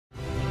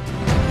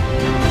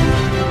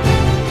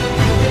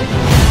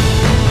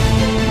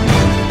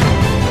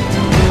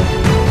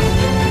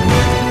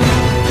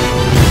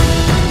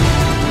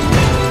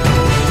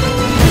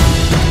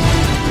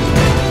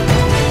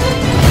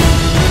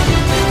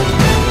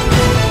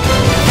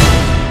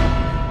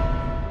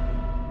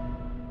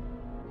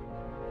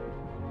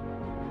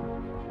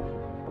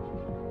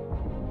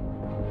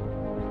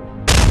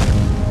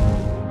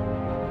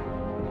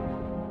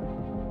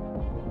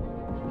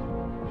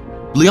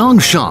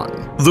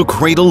Liangshan, the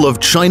cradle of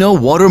China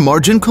water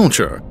margin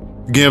culture,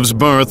 gives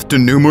birth to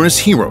numerous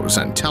heroes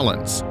and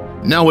talents.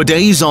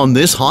 Nowadays, on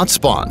this hot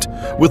spot,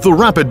 with the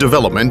rapid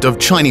development of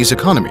Chinese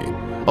economy,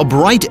 a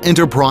bright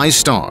enterprise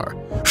star,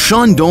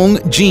 Shandong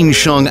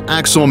JinSheng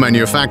Axle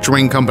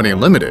Manufacturing Company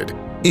Limited,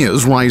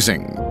 is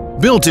rising.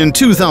 Built in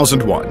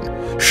 2001,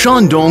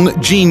 Shandong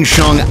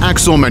JinSheng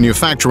Axle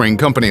Manufacturing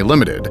Company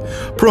Limited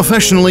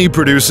professionally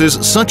produces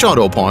such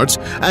auto parts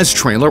as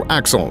trailer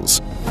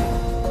axles.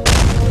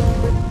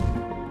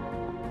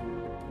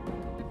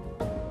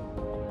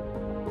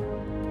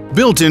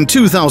 Built in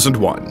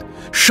 2001,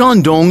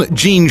 Shandong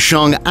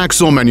JinSheng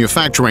Axle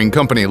Manufacturing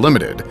Company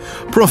Limited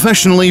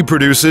professionally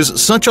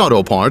produces such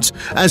auto parts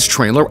as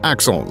trailer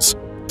axles.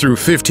 Through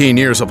 15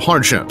 years of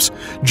hardships,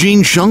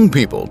 JinSheng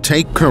people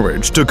take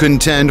courage to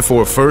contend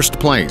for first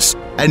place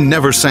and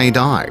never say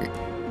die.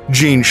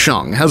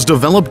 JinSheng has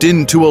developed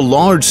into a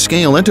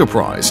large-scale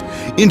enterprise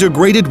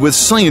integrated with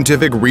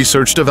scientific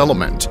research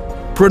development,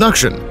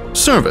 production,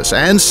 service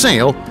and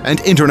sale, and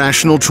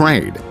international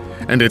trade.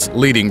 And its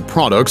leading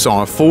products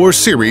are 4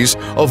 series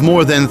of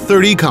more than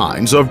 30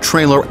 kinds of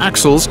trailer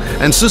axles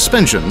and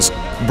suspensions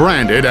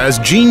branded as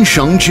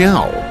JinSheng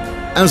Jiao.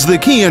 As the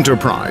key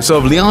enterprise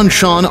of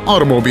Liangshan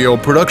Automobile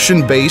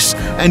Production Base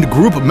and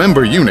Group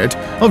Member Unit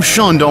of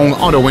Shandong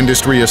Auto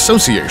Industry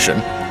Association,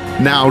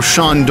 now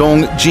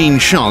Shandong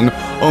JinSheng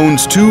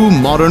owns 2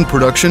 modern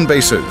production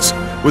bases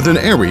with an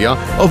area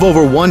of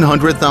over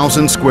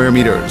 100,000 square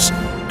meters,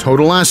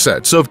 total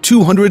assets of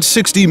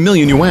 260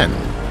 million yuan,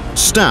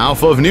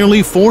 staff of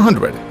nearly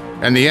 400,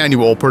 and the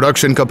annual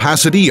production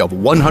capacity of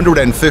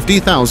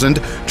 150,000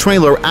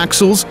 trailer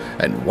axles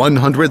and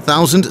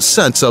 100,000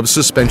 sets of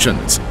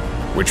suspensions,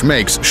 which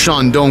makes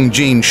Shandong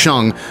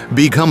JinSheng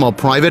become a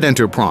private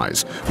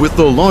enterprise with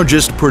the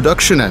largest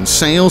production and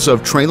sales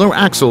of trailer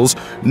axles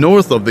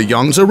north of the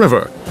Yangtze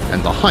River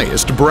and the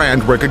highest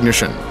brand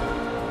recognition.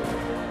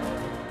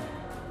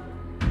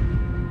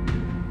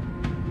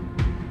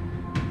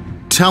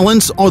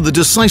 Talents are the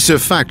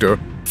decisive factor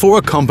for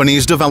a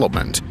company's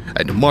development,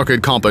 and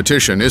market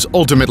competition is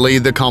ultimately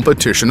the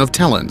competition of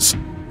talents.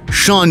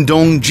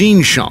 Shandong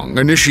JinSheng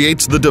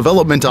initiates the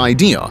development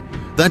idea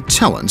that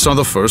talents are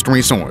the first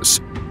resource,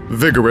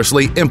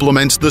 vigorously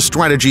implements the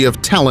strategy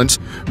of talents,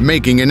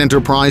 making an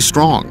enterprise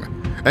strong,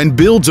 and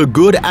builds a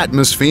good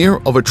atmosphere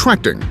of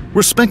attracting,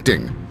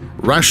 respecting,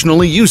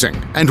 rationally using,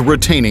 and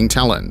retaining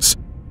talents.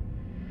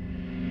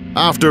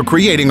 After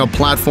creating a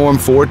platform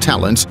for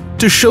talents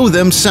to show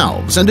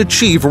themselves and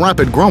achieve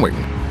rapid growing,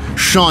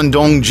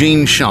 Shandong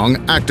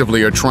JinSheng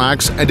actively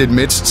attracts and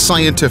admits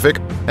scientific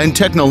and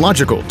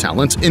technological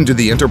talents into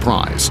the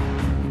enterprise.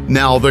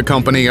 Now the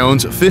company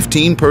owns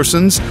 15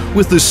 persons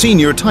with the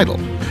senior title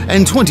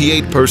and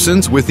 28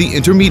 persons with the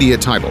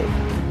intermediate title.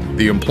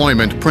 The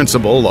employment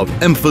principle of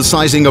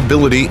emphasizing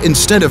ability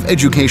instead of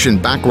education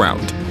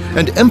background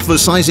and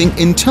emphasizing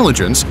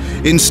intelligence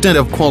instead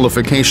of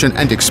qualification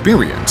and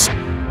experience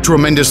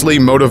tremendously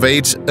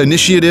motivates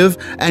initiative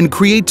and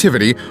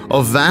creativity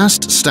of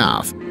vast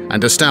staff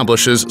and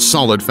establishes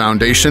solid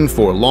foundation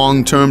for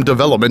long-term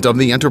development of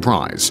the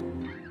enterprise.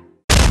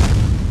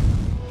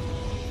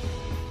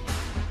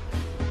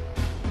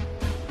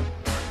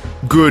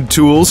 Good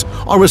tools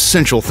are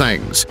essential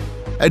things.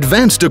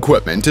 Advanced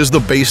equipment is the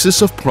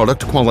basis of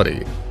product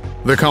quality.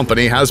 The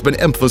company has been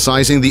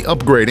emphasizing the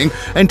upgrading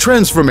and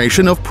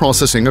transformation of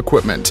processing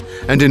equipment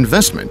and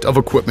investment of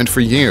equipment for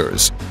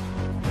years.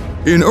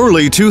 In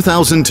early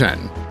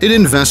 2010, it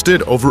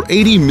invested over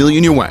 80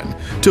 million yuan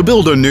to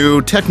build a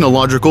new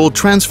technological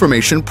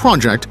transformation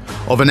project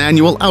of an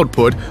annual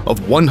output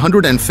of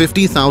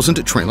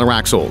 150,000 trailer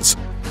axles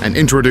and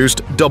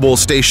introduced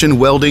double-station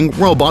welding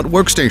robot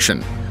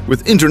workstation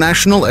with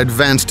international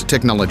advanced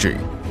technology,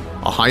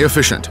 a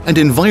high-efficient and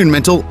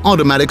environmental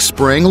automatic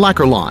spraying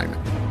lacquer line,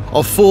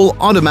 a full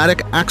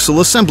automatic axle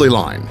assembly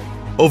line,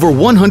 over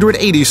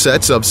 180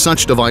 sets of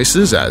such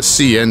devices as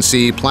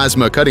CNC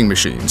plasma cutting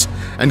machines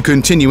and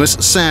continuous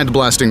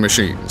sandblasting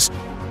machines,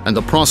 and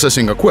the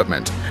processing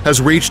equipment has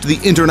reached the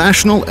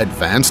international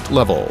advanced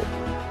level.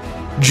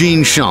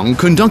 JinSheng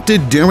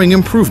conducted daring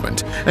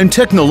improvement and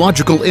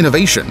technological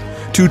innovation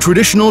to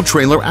traditional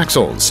trailer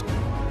axles,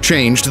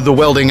 changed the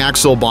welding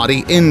axle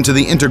body into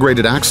the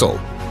integrated axle,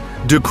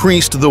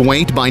 decreased the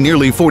weight by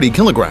nearly 40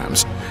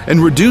 kilograms,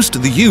 and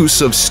reduced the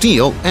use of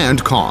steel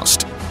and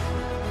cost.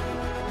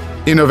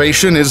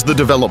 Innovation is the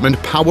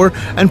development power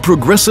and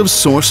progressive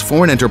source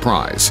for an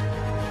enterprise.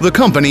 The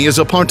company is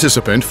a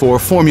participant for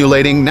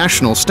formulating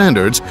national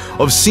standards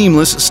of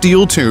seamless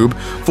steel tube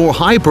for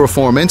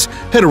high-performance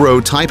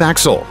hetero-type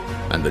axle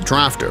and the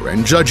drafter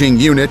and judging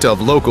unit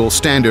of local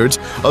standards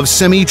of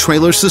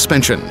semi-trailer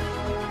suspension,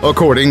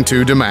 according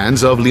to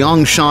demands of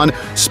Liangshan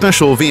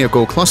Special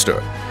Vehicle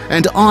Cluster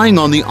and eyeing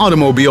on the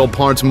automobile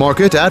parts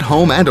market at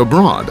home and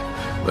abroad.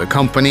 The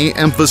company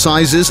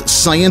emphasizes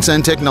science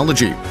and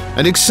technology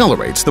and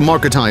accelerates the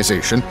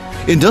marketization,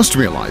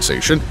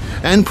 industrialization,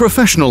 and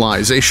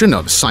professionalization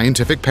of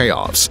scientific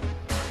payoffs.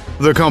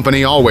 The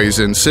company always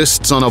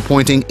insists on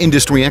appointing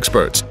industry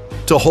experts,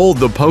 to hold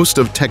the post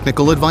of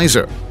technical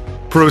advisor,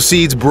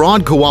 proceeds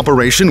broad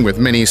cooperation with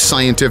many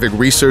scientific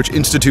research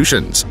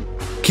institutions,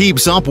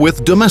 keeps up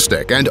with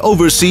domestic and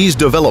overseas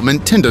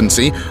development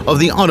tendency of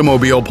the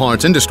automobile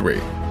parts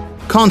industry,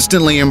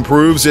 constantly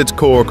improves its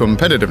core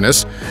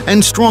competitiveness,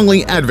 and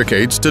strongly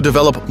advocates to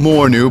develop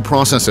more new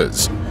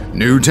processes,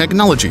 new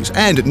technologies,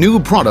 and new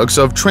products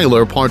of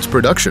trailer parts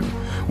production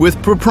with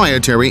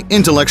proprietary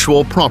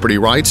intellectual property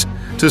rights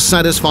to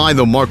satisfy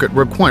the market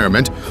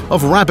requirement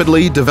of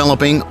rapidly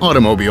developing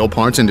automobile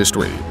parts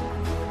industry.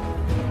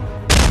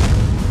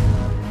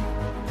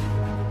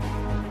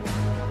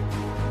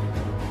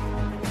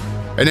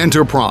 An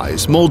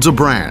enterprise molds a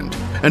brand,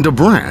 and a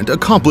brand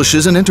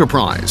accomplishes an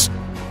enterprise.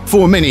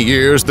 For many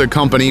years, the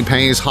company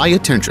pays high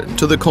attention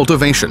to the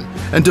cultivation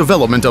and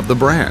development of the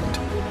brand.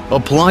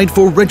 Applied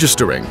for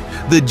registering,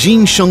 the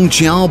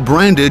JinSheng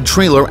branded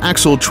trailer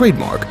axle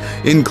trademark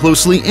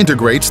closely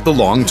integrates the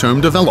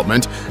long-term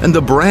development and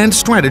the brand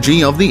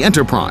strategy of the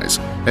enterprise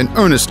and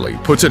earnestly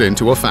puts it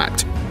into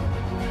effect.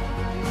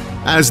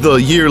 As the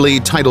yearly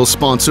title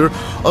sponsor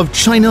of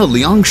China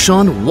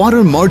Liangshan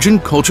Water Margin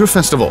Culture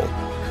Festival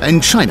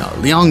and China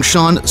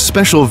Liangshan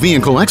Special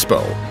Vehicle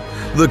Expo,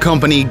 the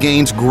company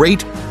gains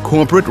great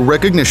corporate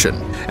recognition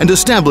and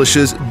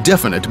establishes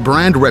definite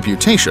brand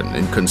reputation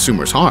in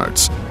consumers'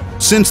 hearts.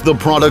 Since the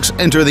products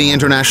enter the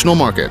international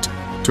market,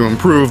 to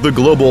improve the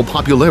global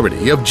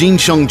popularity of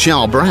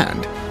JinSheng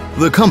brand,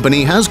 the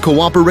company has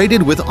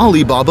cooperated with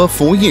Alibaba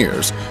for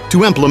years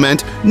to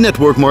implement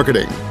network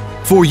marketing.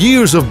 For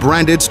years of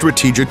branded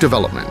strategic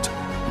development,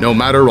 no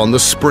matter on the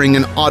spring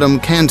and autumn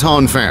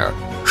Canton Fair,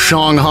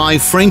 Shanghai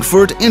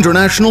Frankfurt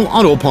International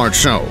Auto Parts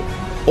Show,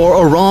 or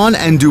Iran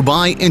and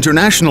Dubai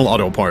International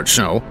Auto Parts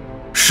Show,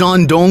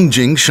 Shandong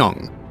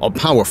JinSheng, a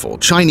powerful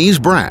Chinese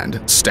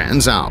brand,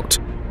 stands out.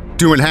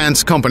 To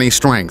enhance company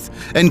strength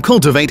and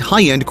cultivate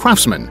high-end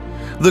craftsmen,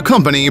 the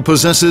company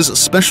possesses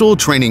special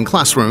training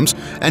classrooms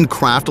and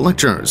craft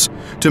lectures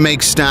to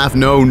make staff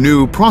know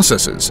new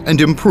processes and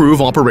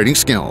improve operating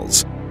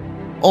skills.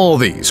 All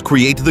these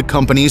create the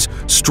company's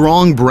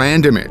strong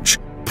brand image.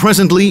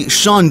 Presently,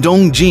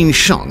 Shandong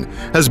JinSheng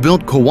has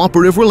built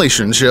cooperative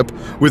relationship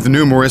with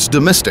numerous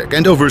domestic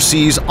and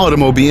overseas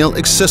automobile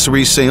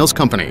accessory sales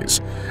companies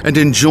and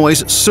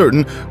enjoys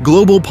certain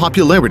global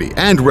popularity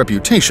and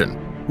reputation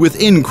with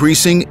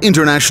increasing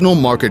international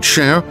market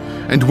share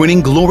and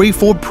winning glory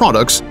for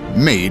products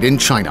made in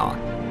China.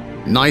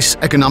 Nice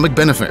economic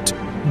benefit,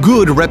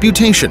 good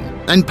reputation,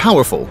 and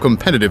powerful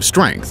competitive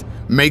strength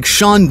make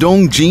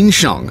Shandong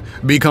JinSheng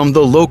become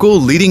the local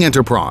leading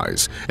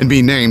enterprise and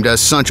be named as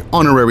such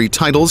honorary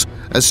titles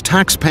as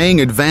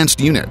Tax-Paying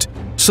Advanced Unit,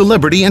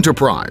 Celebrity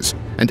Enterprise,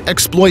 and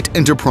Exploit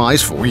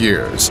Enterprise for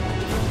years.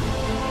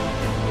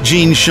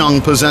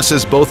 JinSheng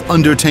possesses both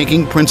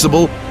undertaking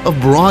principle of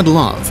broad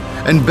love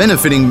and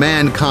benefiting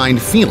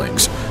mankind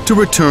feelings to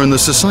return the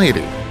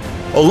society.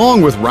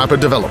 Along with rapid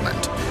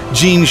development,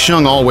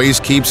 JinSheng always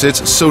keeps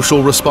its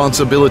social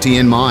responsibility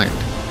in mind,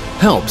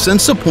 helps and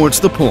supports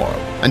the poor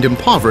and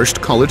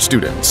impoverished college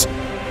students,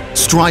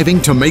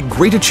 striving to make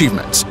great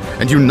achievements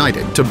and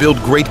united to build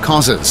great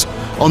causes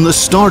on the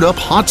startup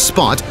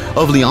hotspot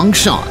of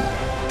Liangshan,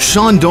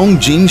 Shandong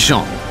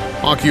JinSheng,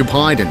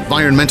 occupied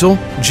environmental,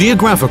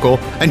 geographical,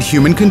 and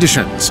human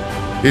conditions,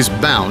 is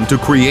bound to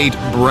create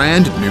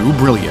brand new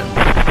brilliance.